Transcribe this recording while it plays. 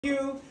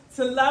you,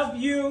 to love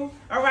you.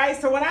 All right,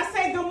 so when I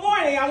say good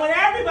morning, I want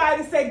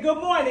everybody to say good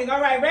morning.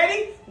 All right,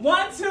 ready?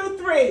 1, 2,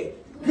 3.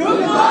 Good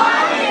morning!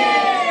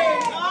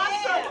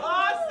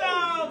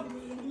 Awesome.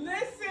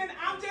 Listen,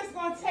 I'm just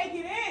going to take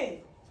it in.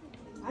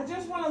 I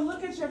just want to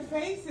look at your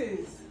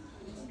faces.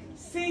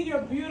 See your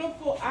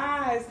beautiful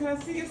eyes. Can I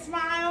see your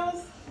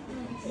smiles?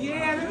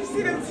 Yeah, let me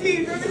see them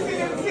teeth. Let me see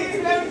them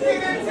teeth. Let me see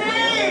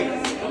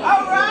them teeth.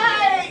 All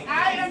right.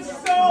 I am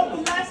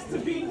so blessed to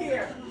be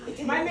here.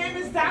 My name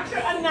is Dr.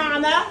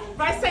 Anana. If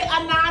I say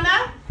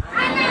Anana?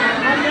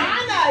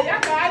 Anana. Y'all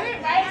got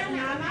it, right?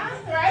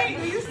 Anana, right?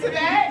 We used to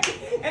that.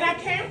 And I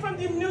came from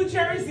New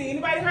Jersey.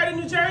 Anybody heard of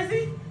New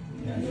Jersey?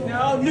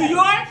 No. New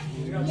York?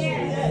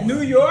 Yes.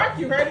 New York.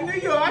 You heard of New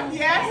York?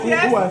 Yes,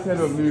 yes. Who has heard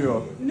of New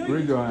York?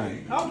 Raise your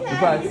hand. Okay.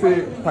 If I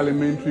say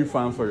parliamentary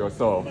fan for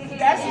yourself.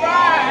 That's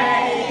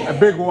right. A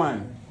big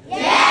one.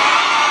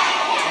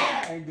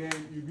 Yeah. And then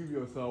you give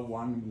yourself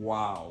one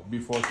wow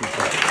before to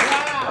say.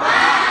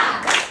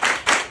 Wow.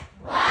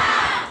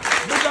 Wow.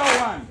 Bigger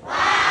one. Wow.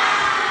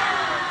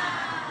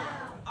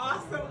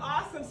 Awesome,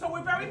 awesome. So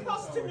we're very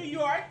close to New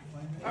York.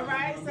 All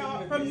right.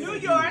 So from New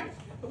York,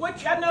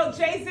 what y'all know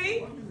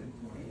Jay-Z?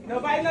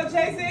 Nobody know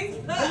Jay-Z?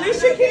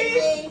 Alicia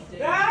Keys?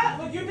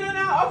 What you do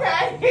now?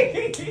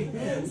 Okay.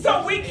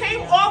 So we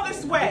came all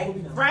this way,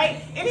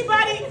 right?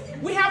 Anybody?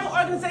 We have an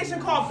organization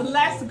called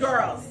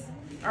BlessedGirls.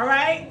 All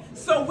right.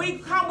 So we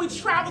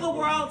travel the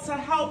world to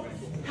help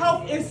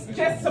is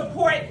just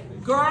support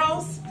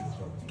girls,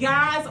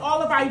 guys,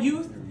 all of our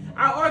youth.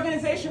 Our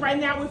organization right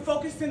now, we're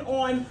focusing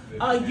on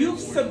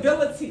youth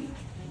civility,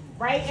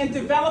 right? And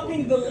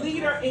developing the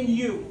leader in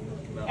you.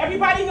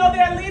 Everybody know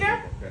they're a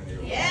leader?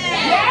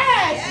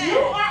 Yes, you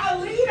are a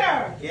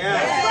leader. Yes.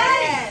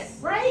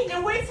 That's right. Right?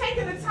 And we're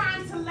taking the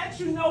time to let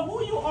you know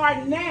who you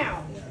are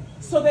now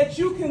so that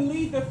you can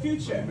lead the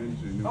future.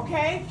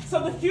 Okay? So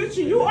the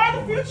future, you are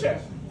the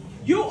future.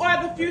 You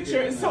are the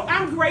future. And so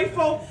I'm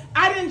grateful.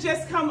 I didn't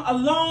just come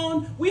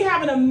alone. We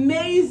have an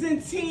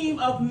amazing team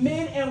of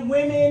men and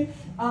women,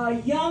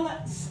 young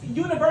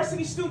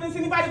university students.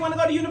 Anybody want to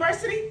go to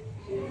university?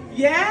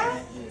 Yeah?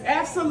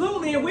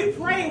 Absolutely. And we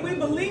pray and we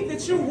believe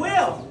that you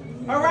will.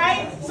 All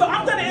right? So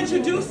I'm going to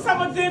introduce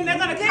some of them. They're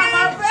going to come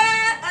up. Go.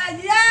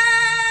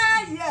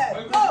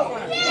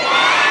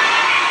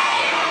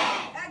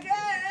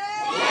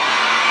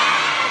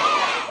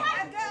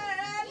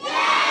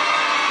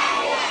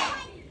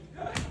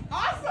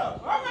 Awesome.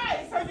 All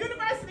right. So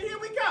university, here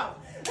we go.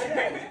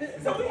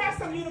 So we have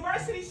some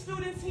university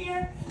students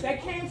here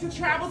that came to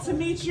travel to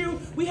meet you.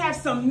 We have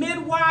some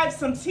midwives,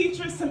 some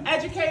teachers, some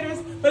educators,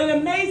 but an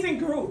amazing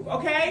group,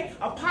 okay?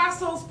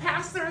 Apostles,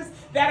 pastors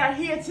that are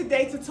here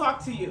today to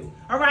talk to you,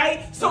 all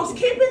right? So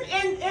keeping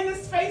in the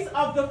space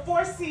of the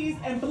 4 C's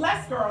and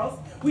Blessed Girls,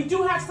 we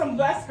do have some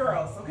Blessed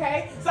Girls,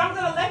 okay? So I'm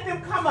going to let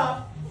them come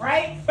up,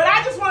 right? But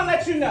I just want to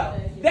let you know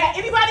that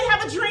anybody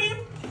have a dream?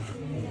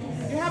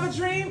 You have a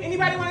dream?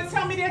 Anybody want to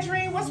tell me their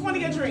dream? What's one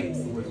of your dreams?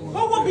 Who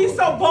will be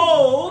so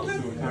bold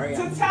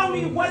to tell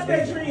me what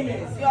their dream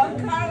is? Your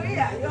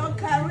career.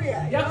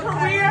 Your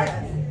career?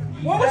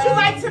 What would you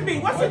like to be?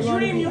 What's a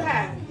dream you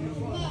have?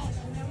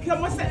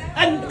 Come on,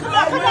 come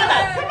on.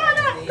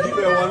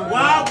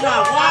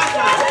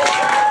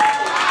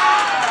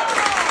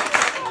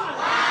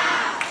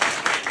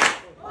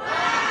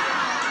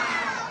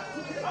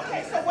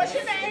 Okay, so what's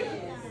your name?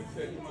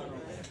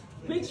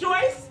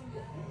 Rejoice?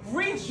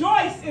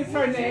 Rejoice is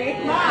her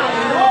name. My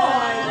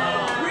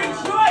Lord.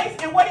 Rejoice.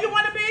 And what do you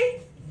want to be?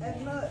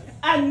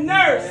 A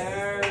nurse.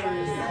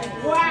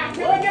 Wow.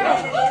 Here we go.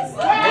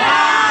 Wow.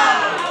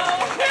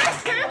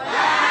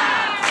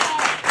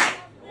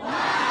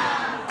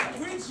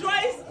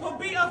 Rejoice will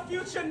be a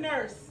future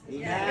nurse.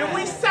 And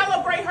we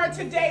celebrate her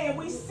today and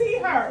we see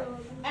her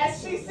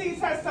as she sees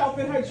herself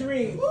in her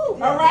dream. All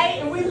right?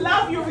 And we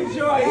love you,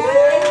 Rejoice.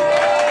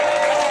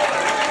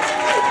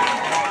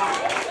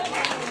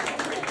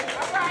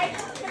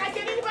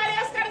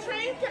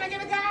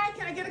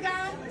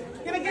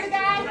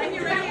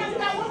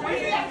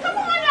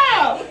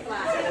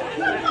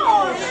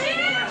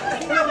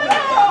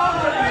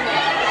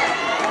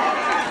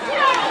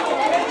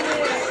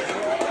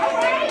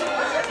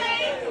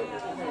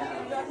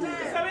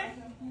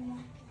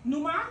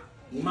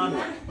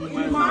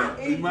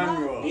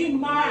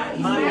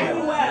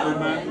 Emmanuel.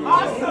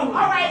 Awesome.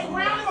 All right,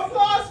 round of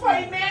applause for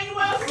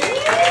Emmanuel. All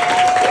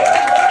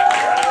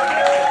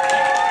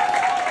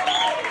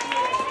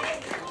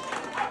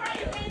right,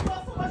 Emmanuel,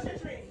 so what's your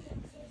dream?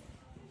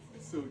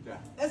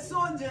 A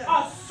soldier. A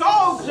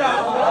soldier.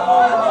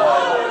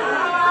 All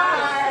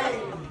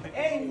right.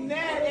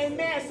 Amen,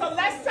 amen. So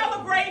let's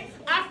celebrate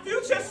our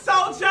future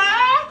soldier.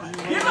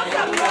 Give us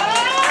some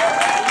love.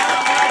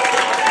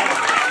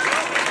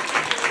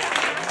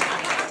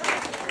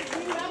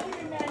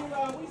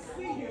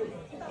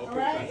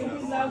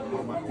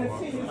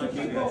 Continue to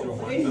be bold.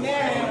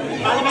 Amen.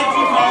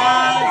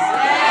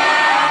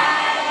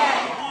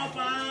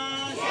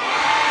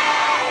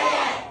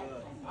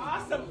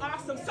 Awesome,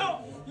 awesome. So,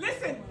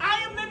 listen,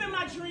 I am living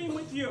my dream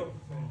with you.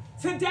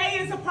 Today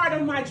is a part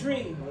of my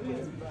dream.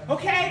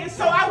 Okay? And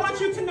so I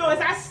want you to know as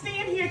I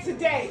stand here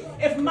today,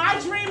 if my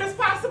dream is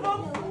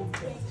possible,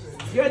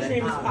 your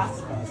dream is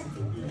possible.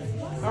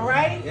 All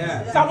right?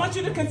 Yeah. So I want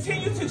you to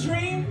continue to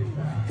dream.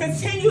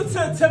 Continue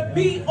to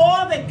be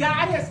all that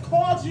God has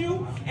called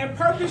you and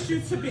purposed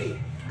you to be.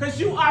 Because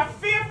you are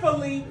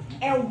fearfully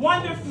and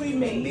wonderfully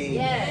made.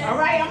 Yes. All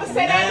right? I'm going to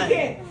say that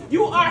again.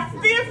 You are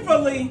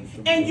fearfully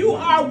and you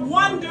are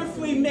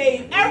wonderfully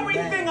made.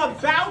 Everything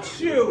about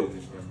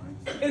you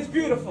is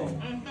beautiful.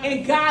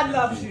 And God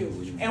loves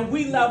you. And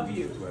we love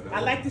you.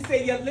 I like to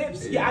say your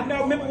lips. Yeah, I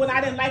know. Remember when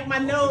I didn't like my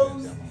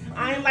nose?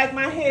 I didn't like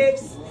my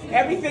hips.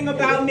 Everything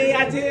about me,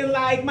 I didn't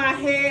like my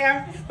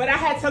hair, but I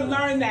had to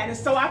learn that. And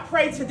so I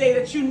pray today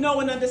that you know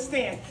and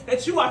understand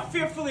that you are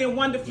fearfully and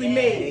wonderfully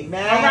made.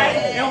 Amen. All right?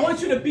 And I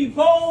want you to be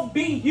bold,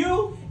 be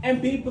you,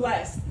 and be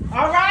blessed.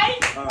 All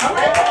right? All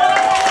right.